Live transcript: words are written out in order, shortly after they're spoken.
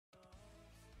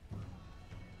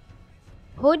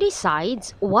Who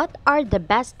decides what are the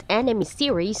best anime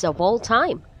series of all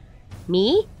time?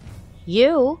 Me?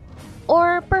 You?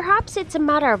 Or perhaps it's a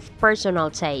matter of personal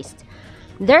taste?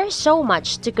 There's so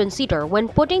much to consider when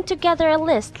putting together a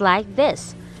list like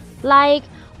this. Like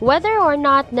whether or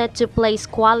not to place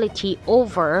quality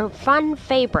over fan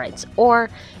favorites,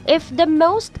 or if the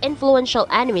most influential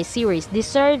anime series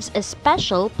deserves a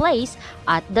special place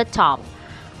at the top.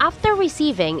 After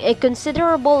receiving a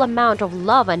considerable amount of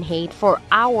love and hate for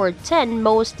our 10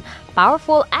 most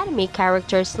powerful anime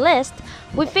characters list,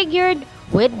 we figured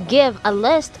we'd give a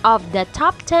list of the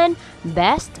top 10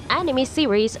 best anime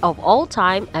series of all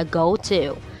time a go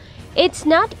to. It's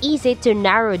not easy to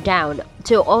narrow down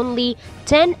to only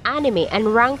 10 anime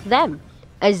and rank them,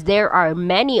 as there are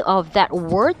many of that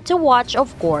worth to watch,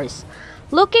 of course.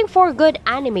 Looking for good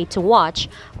anime to watch?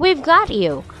 We've got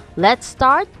you. Let's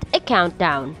start a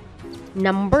countdown.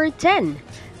 Number 10.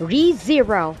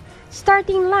 ReZero,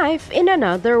 starting life in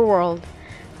another world.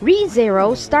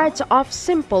 ReZero starts off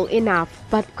simple enough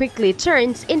but quickly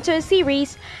turns into a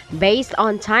series based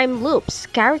on time loops,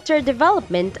 character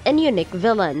development, and unique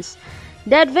villains.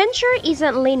 The adventure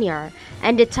isn't linear,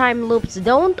 and the time loops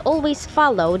don't always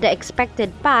follow the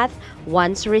expected path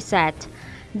once reset.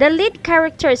 The lead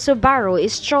character Subaru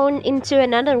is thrown into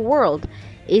another world,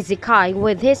 Isekai,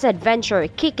 with his adventure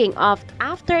kicking off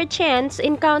after a chance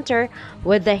encounter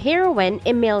with the heroine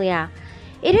Emilia.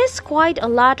 It has quite a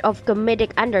lot of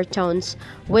comedic undertones,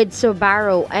 with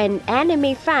Subaru, an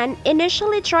anime fan,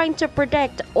 initially trying to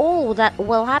predict all that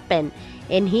will happen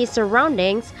in his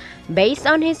surroundings based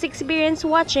on his experience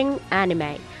watching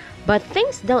anime. But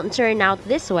things don't turn out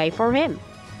this way for him.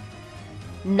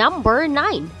 Number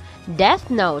 9. Death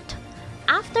Note.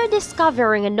 After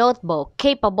discovering a notebook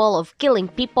capable of killing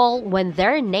people when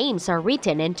their names are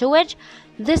written into it,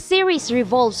 the series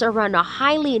revolves around a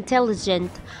highly intelligent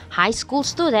high school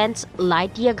student,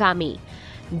 Light Yagami.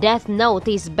 Death Note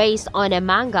is based on a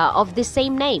manga of the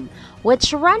same name,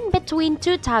 which ran between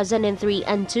 2003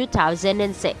 and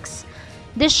 2006.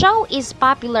 The show is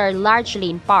popular largely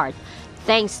in part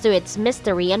thanks to its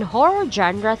mystery and horror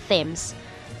genre themes.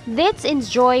 It's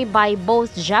enjoyed by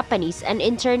both Japanese and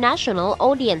international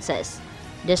audiences.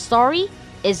 The story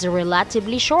is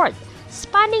relatively short,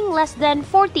 spanning less than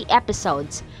 40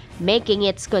 episodes, making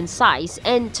it concise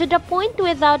and to the point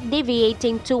without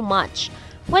deviating too much,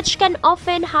 which can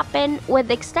often happen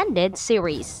with extended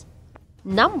series.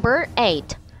 Number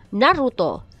 8.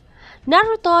 Naruto.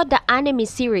 Naruto, the anime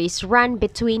series, ran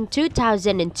between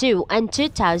 2002 and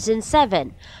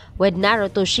 2007, with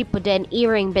Naruto Shippuden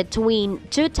airing between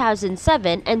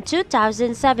 2007 and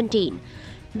 2017.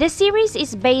 The series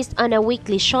is based on a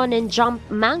weekly Shonen Jump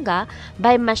manga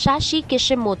by Masashi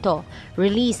Kishimoto,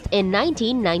 released in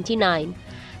 1999.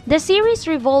 The series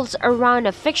revolves around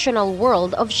a fictional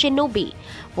world of shinobi,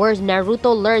 where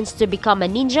Naruto learns to become a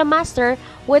ninja master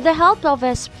with the help of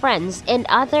his friends and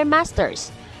other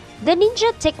masters. The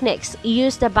ninja techniques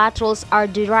used in battles are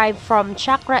derived from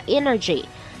chakra energy,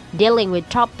 dealing with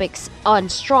topics on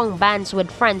strong bonds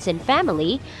with friends and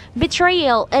family,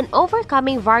 betrayal, and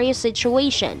overcoming various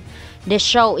situations. The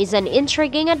show is an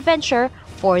intriguing adventure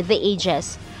for the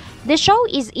ages. The show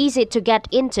is easy to get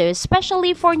into,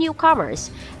 especially for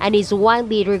newcomers, and is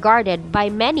widely regarded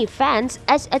by many fans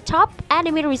as a top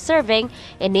anime, reserving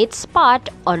in its spot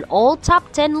on all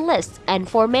top 10 lists, and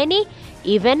for many,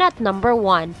 even at number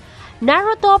 1.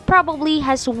 Naruto probably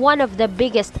has one of the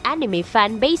biggest anime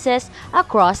fan bases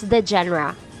across the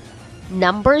genre.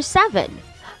 Number 7.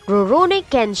 Rurouni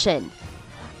Kenshin.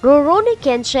 Rurouni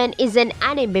Kenshin is an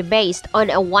anime based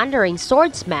on a wandering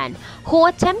swordsman who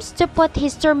attempts to put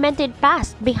his tormented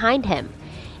past behind him.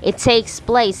 It takes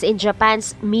place in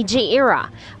Japan's Meiji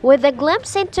era, with a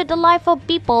glimpse into the life of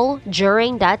people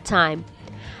during that time.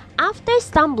 After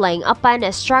stumbling upon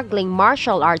a struggling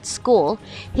martial arts school,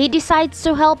 he decides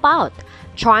to help out,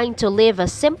 trying to live a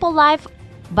simple life,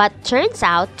 but turns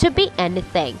out to be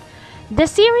anything. The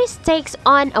series takes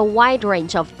on a wide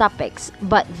range of topics,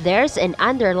 but there's an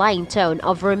underlying tone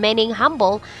of remaining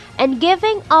humble and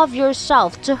giving of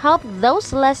yourself to help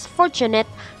those less fortunate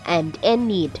and in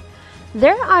need.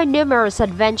 There are numerous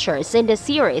adventures in the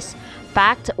series,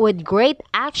 packed with great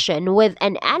action with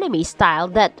an anime style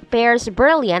that pairs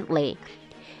brilliantly.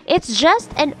 It's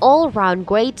just an all-round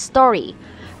great story.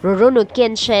 Rurouni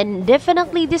Kenshin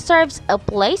definitely deserves a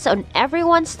place on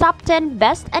everyone's top 10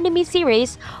 best anime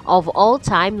series of all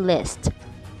time list.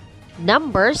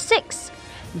 Number 6.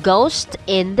 Ghost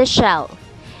in the Shell.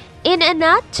 In a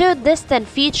not too distant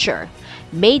future,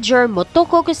 Major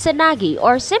Motoko Kusanagi,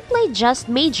 or simply just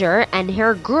Major, and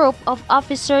her group of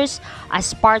officers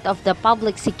as part of the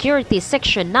Public Security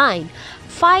Section 9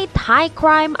 fight high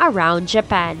crime around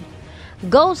Japan.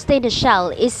 Ghost in the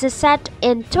Shell is set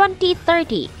in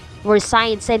 2030, where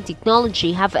science and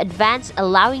technology have advanced,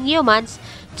 allowing humans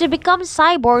to become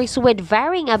cyborgs with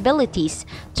varying abilities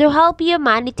to help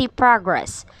humanity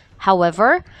progress.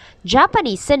 However,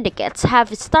 Japanese syndicates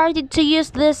have started to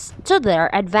use this to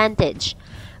their advantage.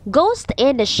 Ghost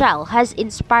in the Shell has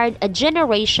inspired a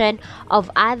generation of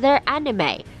other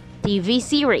anime, TV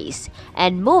series,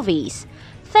 and movies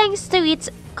thanks to its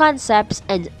concepts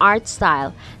and art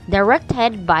style,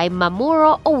 directed by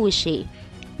Mamoru Oshii.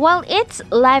 While its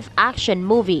live-action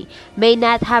movie may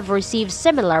not have received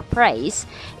similar praise,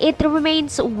 it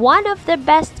remains one of the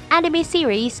best anime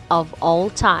series of all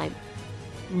time.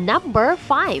 Number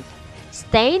 5.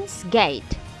 Steins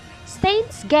Gate.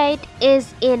 Steins Gate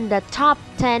is in the top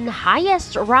 10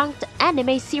 highest ranked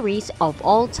anime series of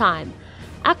all time,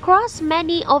 across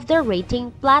many of the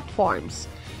rating platforms.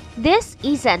 This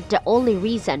isn't the only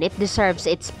reason it deserves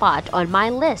its spot on my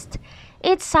list.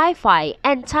 Its sci-fi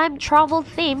and time travel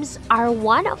themes are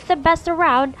one of the best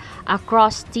around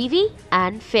across TV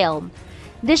and film.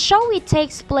 The show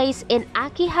takes place in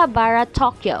Akihabara,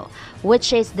 Tokyo,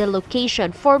 which is the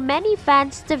location for many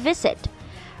fans to visit.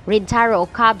 Rintaro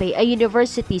Okabe, a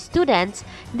university student,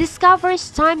 discovers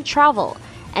time travel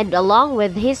and along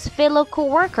with his fellow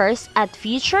co-workers at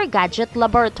Future Gadget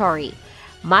Laboratory,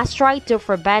 must try to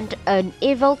prevent an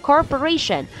evil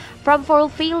corporation from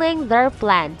fulfilling their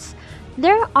plans.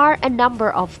 There are a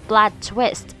number of plot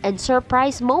twists and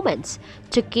surprise moments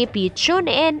to keep you tuned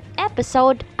in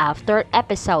episode after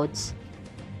episodes.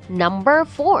 Number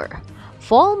 4.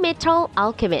 Full Metal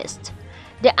Alchemist.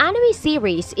 The anime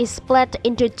series is split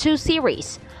into two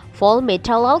series, Full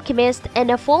Metal Alchemist and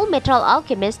a Full Metal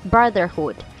Alchemist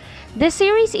Brotherhood. The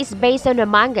series is based on a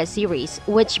manga series,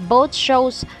 which both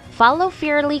shows follow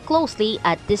fairly closely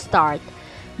at the start.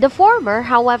 The former,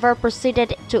 however,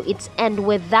 proceeded to its end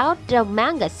without the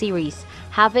manga series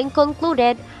having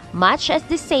concluded, much as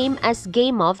the same as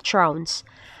Game of Thrones.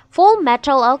 Full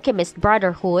Metal Alchemist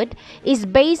Brotherhood is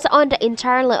based on the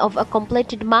entirely of a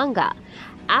completed manga.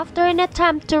 After an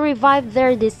attempt to revive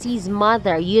their deceased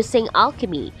mother using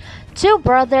alchemy, two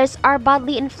brothers are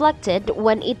badly inflicted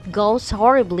when it goes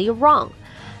horribly wrong.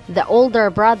 The older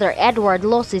brother Edward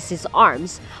loses his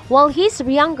arms, while his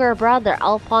younger brother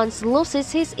Alphonse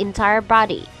loses his entire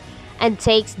body, and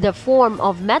takes the form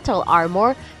of metal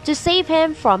armor to save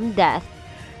him from death.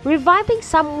 Reviving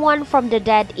someone from the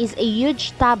dead is a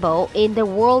huge taboo in the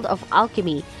world of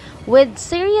alchemy, with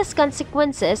serious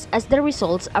consequences as the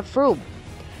results prove.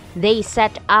 They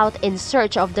set out in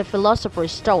search of the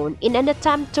Philosopher's Stone in an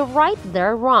attempt to right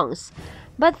their wrongs.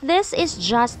 But this is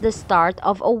just the start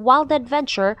of a wild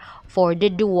adventure for the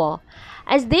duo.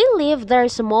 As they leave their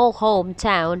small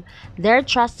hometown, they're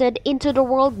thrusted into the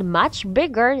world much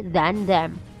bigger than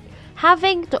them,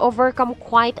 having to overcome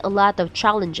quite a lot of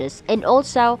challenges and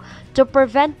also to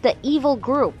prevent the evil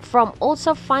group from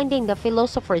also finding the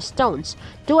Philosopher's Stones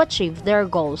to achieve their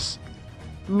goals.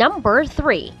 Number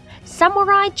 3.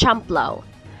 Samurai Champloo.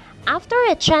 After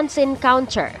a chance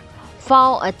encounter,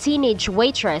 Fao, a teenage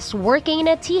waitress working in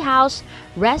a tea house,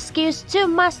 rescues two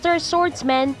master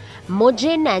swordsmen,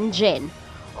 Mujin and Jin,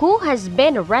 who has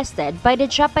been arrested by the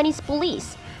Japanese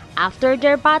police after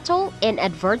their battle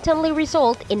inadvertently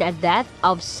result in a death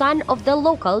of son of the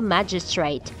local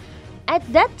magistrate. At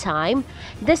that time,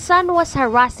 the son was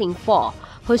harassing Fao,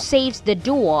 who saves the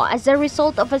duo as a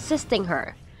result of assisting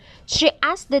her. She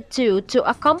asked the two to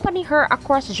accompany her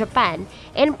across Japan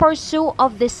in pursuit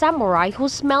of the samurai who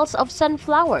smells of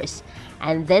sunflowers,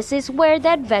 and this is where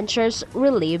the adventures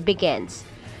really begins.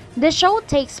 The show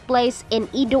takes place in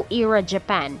Edo-era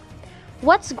Japan.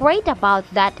 What's great about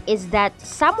that is that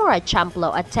Samurai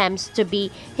Champloo attempts to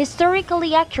be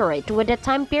historically accurate with the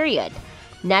time period,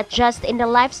 not just in the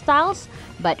lifestyles,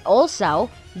 but also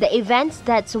the events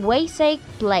that way take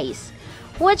place,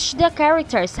 which the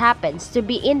characters happens to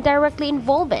be indirectly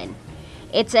involved in.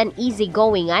 It's an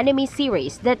easygoing anime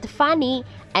series that's funny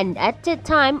and at the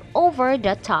time over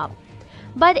the top.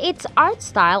 But its art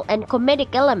style and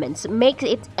comedic elements make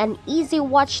it an easy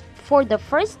watch for the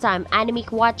first-time anime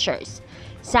watchers.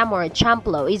 Samurai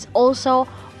Champloo is also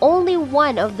only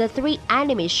one of the 3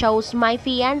 anime shows my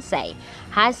fiancé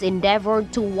has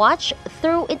endeavored to watch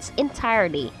through its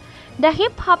entirety. The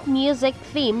hip-hop music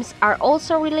themes are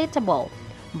also relatable,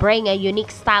 bring a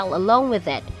unique style along with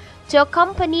it to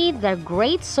accompany the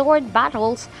great sword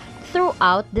battles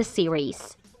throughout the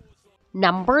series.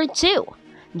 Number 2.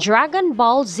 Dragon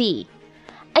Ball Z.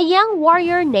 A young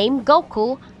warrior named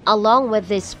Goku, along with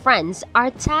his friends,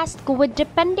 are tasked with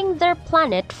defending their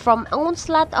planet from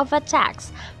onslaught of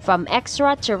attacks from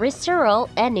extraterrestrial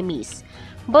enemies.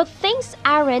 But things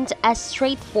aren't as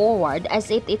straightforward as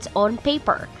it is on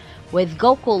paper, with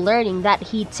Goku learning that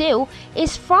he too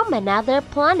is from another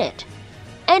planet,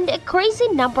 and a crazy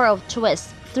number of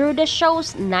twists through the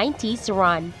show's 90s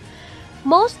run.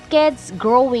 Most kids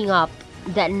growing up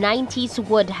the 90s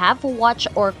would have watched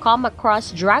or come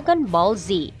across Dragon Ball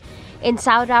Z. In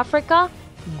South Africa,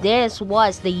 this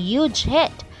was the huge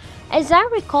hit. As I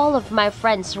recall of my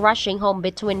friends rushing home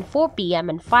between 4 p.m.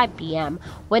 and 5 p.m.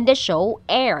 when the show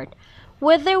aired.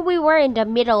 Whether we were in the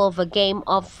middle of a game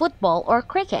of football or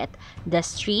cricket, the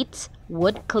streets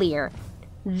would clear.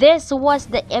 This was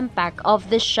the impact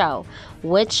of the show,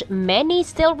 which many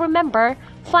still remember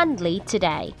fondly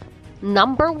today.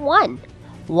 Number 1.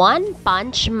 One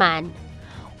Punch Man.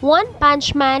 One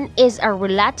Punch Man is a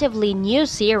relatively new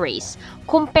series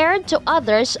compared to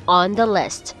others on the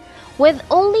list, with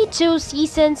only 2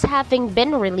 seasons having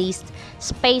been released,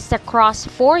 spaced across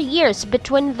 4 years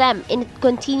between them, and it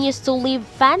continues to leave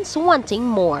fans wanting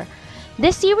more.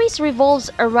 The series revolves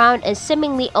around a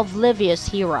seemingly oblivious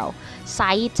hero,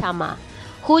 Saitama,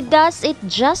 who does it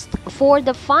just for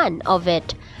the fun of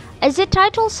it. As the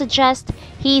title suggests,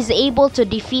 he is able to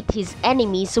defeat his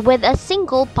enemies with a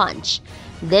single punch.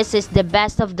 This is the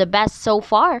best of the best so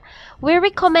far. We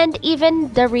recommend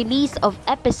even the release of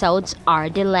episodes are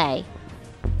delayed.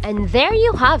 And there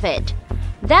you have it.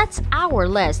 That's our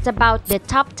list about the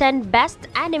top 10 best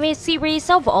anime series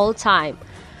of all time.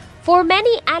 For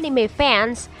many anime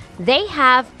fans, they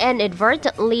have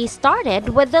inadvertently started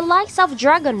with the likes of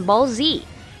Dragon Ball Z.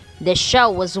 The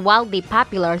show was wildly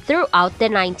popular throughout the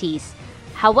 90s.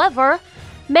 However,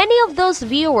 many of those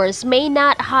viewers may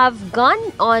not have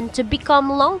gone on to become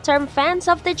long-term fans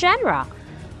of the genre.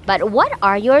 But what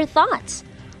are your thoughts?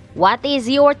 What is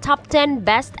your top 10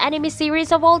 best anime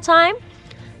series of all time?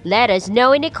 Let us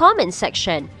know in the comment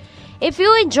section. If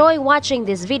you enjoy watching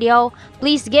this video,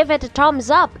 please give it a thumbs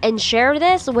up and share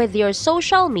this with your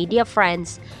social media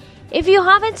friends. If you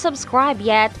haven't subscribed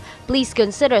yet, please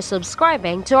consider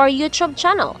subscribing to our YouTube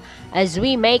channel as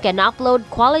we make and upload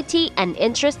quality and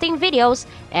interesting videos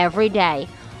every day.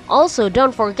 Also,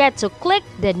 don't forget to click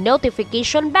the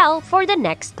notification bell for the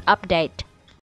next update.